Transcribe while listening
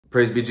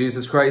Praise be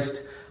Jesus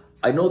Christ.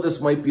 I know this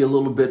might be a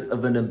little bit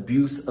of an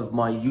abuse of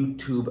my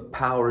YouTube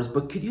powers,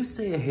 but could you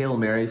say a Hail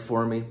Mary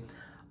for me?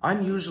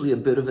 I'm usually a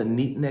bit of a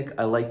neatnik.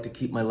 I like to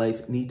keep my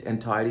life neat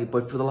and tidy,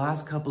 but for the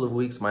last couple of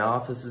weeks, my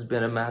office has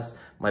been a mess,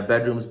 my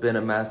bedroom's been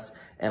a mess,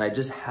 and I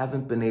just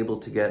haven't been able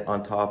to get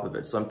on top of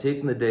it. So I'm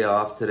taking the day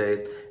off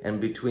today, and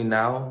between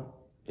now,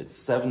 it's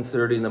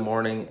 7:30 in the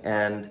morning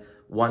and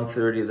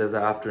 1:30 this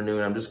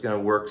afternoon, I'm just gonna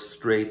work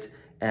straight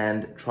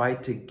and try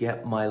to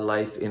get my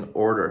life in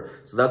order.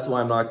 So that's why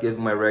I'm not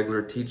giving my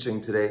regular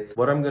teaching today.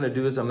 What I'm gonna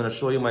do is I'm gonna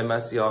show you my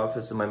messy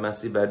office and my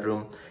messy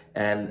bedroom,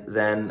 and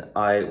then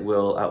I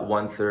will at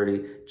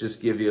 1:30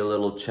 just give you a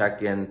little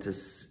check-in to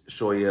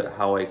show you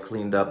how I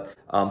cleaned up.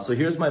 So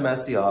here's my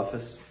messy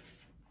office,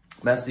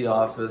 mess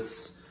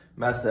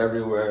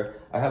everywhere.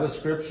 I have a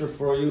scripture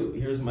for you.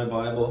 Here's my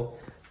Bible.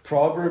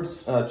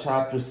 Proverbs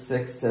chapter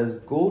 6 says,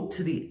 "Go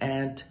to the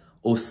ant,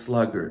 O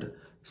sluggard,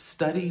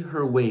 study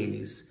her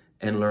ways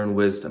and learn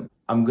wisdom."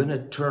 I'm gonna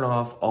turn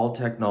off all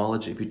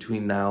technology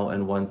between now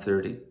and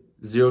 1:30.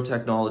 Zero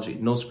technology,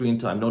 no screen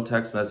time, no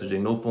text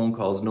messaging, no phone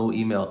calls, no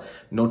email,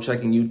 no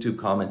checking YouTube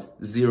comments,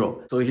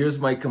 zero. So here's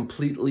my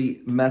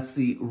completely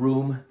messy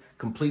room,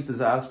 complete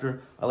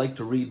disaster. I like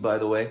to read, by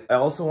the way. I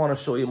also wanna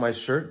show you my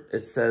shirt.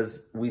 It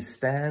says, "We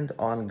stand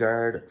on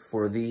guard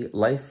for thee,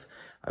 life."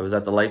 I was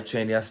at the Life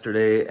Chain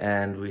yesterday,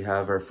 and we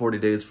have our 40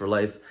 Days for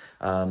Life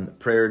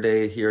prayer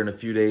day here in a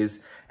few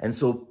days. And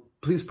so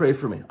please pray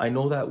for me. I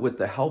know that with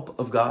the help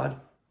of God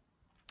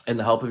and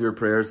the help of your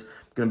prayers,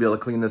 I'm going to be able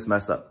to clean this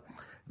mess up.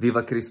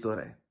 Viva Cristo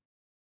Rey.